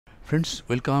Friends,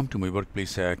 welcome to my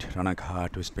workplace at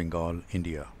Ranaghat, West Bengal,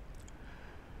 India.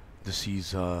 This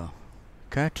is a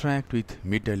cataract with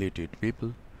mid-dilated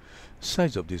pupil.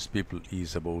 Size of this pupil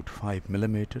is about 5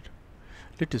 mm.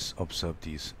 Let us observe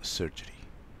this surgery.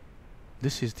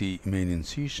 This is the main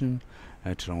incision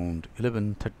at around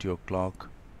 11:30 o'clock,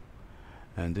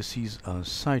 and this is a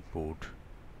side port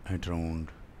at around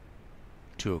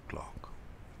 2 o'clock.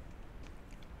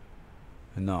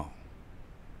 And now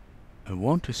I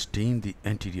want to stain the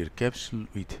anterior capsule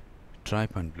with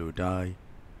trypan blue dye,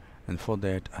 and for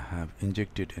that I have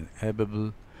injected an air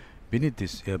bubble. Beneath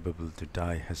this air bubble the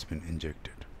dye has been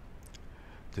injected.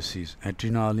 This is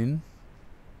adrenaline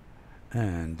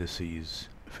and this is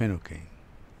phenocane.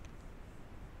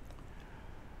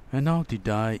 And now the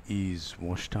dye is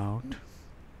washed out.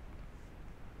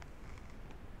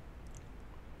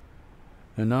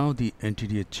 And now the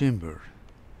anterior chamber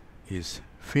is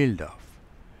filled up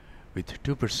with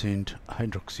 2%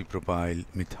 hydroxypropyl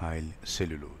methyl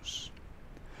cellulose.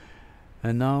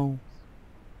 And now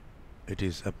it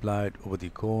is applied over the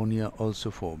cornea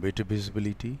also for better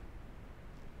visibility.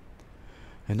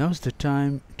 And now is the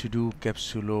time to do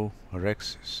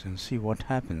capsulorhexis and see what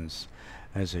happens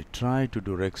as I try to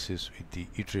do rhexis with the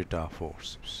Utrata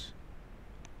forceps.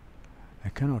 I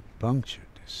cannot puncture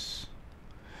this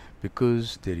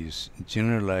because there is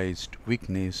generalized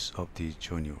weakness of the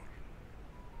zonule,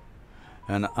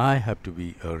 and I have to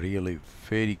be really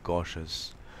very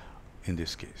cautious in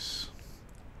this case.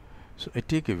 So I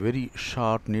take a very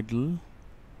sharp needle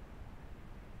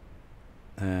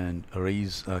and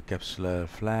raise a capsular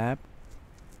flap.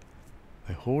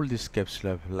 I hold this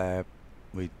capsular flap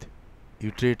with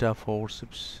Utrata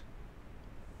forceps,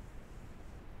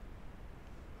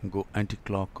 go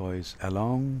anti-clockwise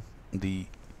along the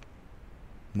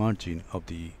margin of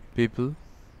the pupil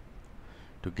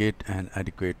to get an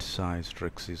adequate sized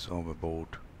rhexis of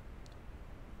about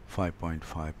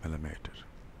 5.5 mm.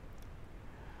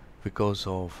 Because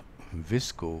of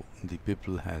visco, the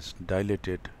pupil has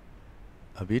dilated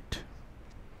a bit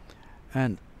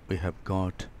and we have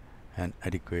got an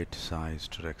adequate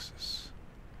sized rhexis.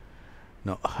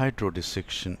 Now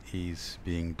hydrodissection is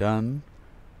being done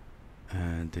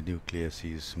and the nucleus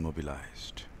is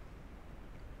mobilized.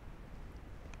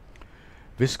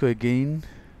 Visco again,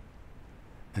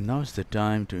 and now is the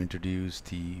time to introduce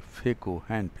the phaco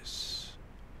handpiece.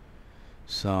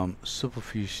 Some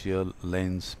superficial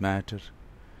lens matter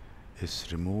is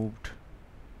removed,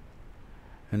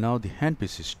 and now the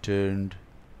handpiece is turned,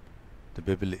 the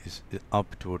bevel is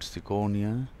up towards the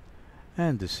cornea,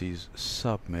 and this is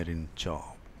submarine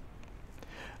chop.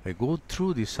 I go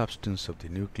through the substance of the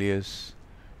nucleus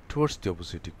towards the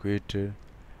opposite equator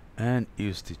and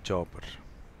use the chopper,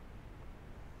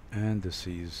 and this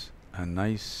is a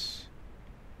nice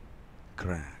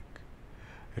crack.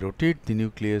 I rotate the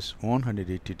nucleus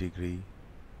 180 degree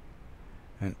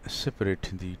and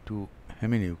separate the two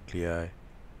heminuclei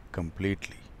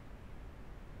completely.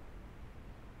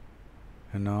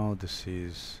 And now this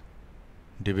is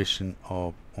division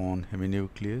of one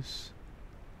heminucleus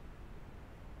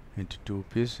into two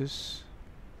pieces,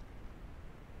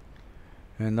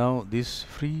 and now this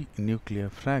free nuclear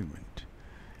fragment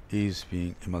is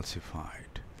being emulsified.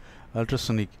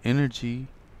 Ultrasonic energy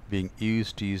being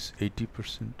used is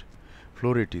 80%,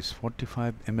 flow rate is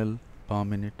 45 ml per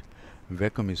minute,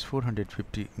 vacuum is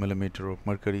 450 mm of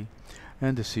mercury,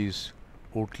 and this is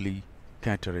Oatley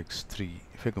Cataracts 3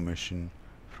 phaco machine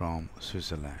from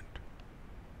Switzerland.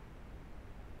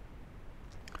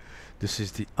 This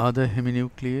is the other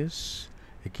heminucleus.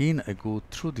 Again I go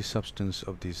through the substance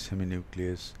of this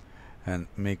heminucleus and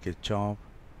make a chop,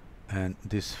 and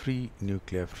this free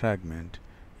nuclear fragment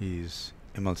is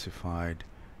emulsified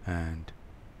and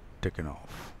taken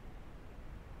off.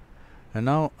 And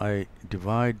now I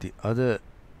divide the other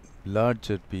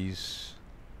larger piece,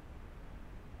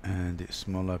 and the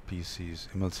smaller piece is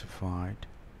emulsified,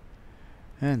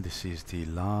 and this is the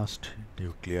last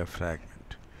nuclear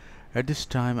fragment. At this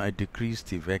time I decrease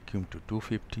the vacuum to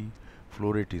 250,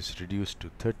 flow rate is reduced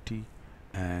to 30,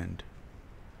 and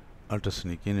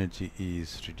ultrasonic energy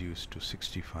is reduced to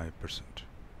 65%.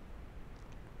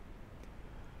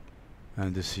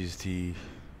 And this is the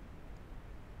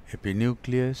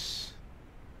epinucleus.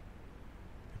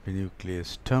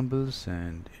 Epinucleus tumbles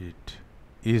and it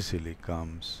easily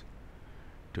comes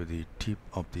to the tip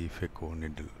of the phaco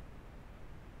needle.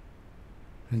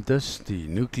 And thus the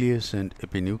nucleus and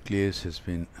epinucleus has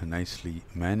been nicely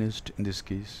managed in this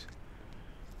case.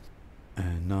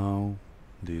 And now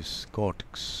this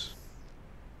cortex.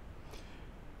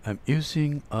 I'm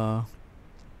using a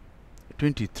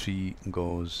 23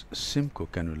 gauge Simcoe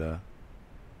cannula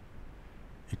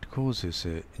It causes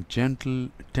a gentle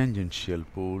tangential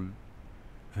pull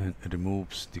and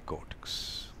removes the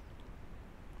cortex.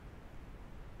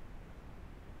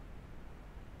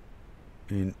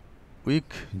 In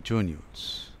weak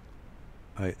zonules,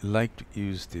 I like to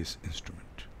use this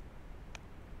instrument.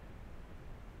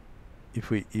 If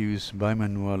we use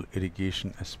bimanual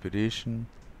irrigation aspiration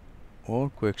or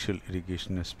coaxial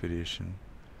irrigation aspiration,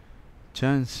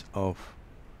 chance of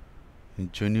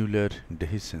zonular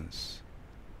dehiscence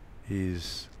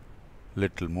is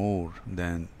little more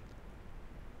than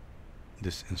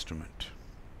this instrument.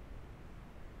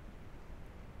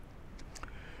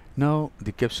 Now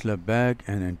the capsular bag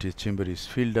and antechamber is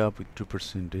filled up with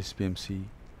 2% SPMC,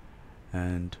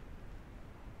 and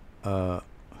a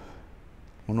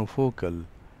monofocal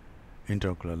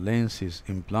intraocular lens is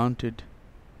implanted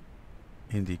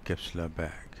in the capsular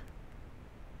bag.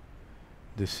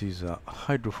 This is a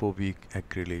hydrophobic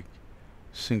acrylic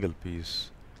single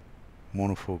piece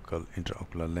monofocal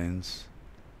intraocular lens,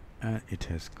 and it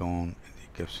has gone in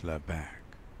the capsular bag.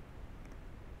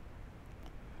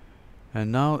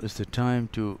 And now is the time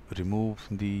to remove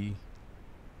the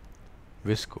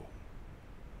visco.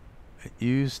 I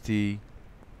use the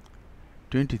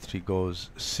 23 gauge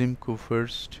Simcoe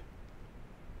first.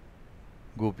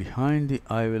 Go behind the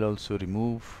eye, will also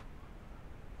remove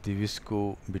the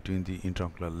visco between the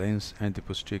intraocular lens and the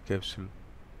posterior capsule.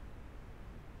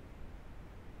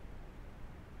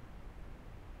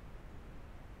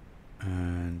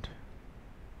 And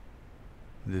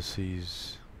this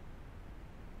is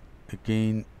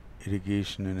again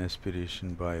irrigation and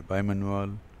aspiration by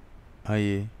bimanual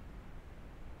IA.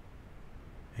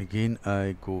 Again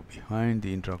I go behind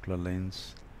the intraocular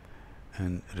lens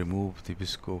and remove the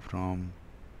visco from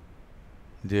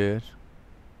there,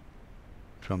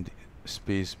 from the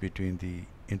space between the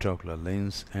intraocular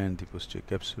lens and the posterior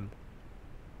capsule.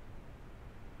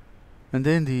 And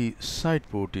then the side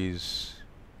port is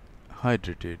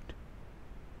hydrated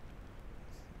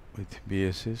with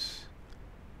BSS.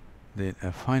 Then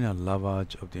a final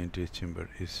lavage of the antechamber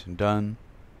is done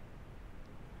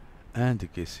and the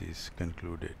case is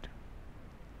concluded.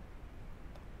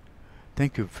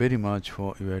 Thank you very much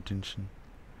for your attention.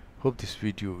 Hope this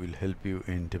video will help you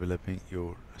in developing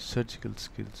your surgical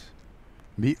skills.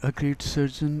 Be a great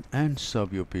surgeon and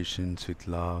serve your patients with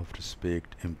love,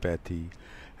 respect, empathy,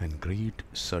 and great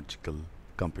surgical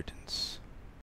competence.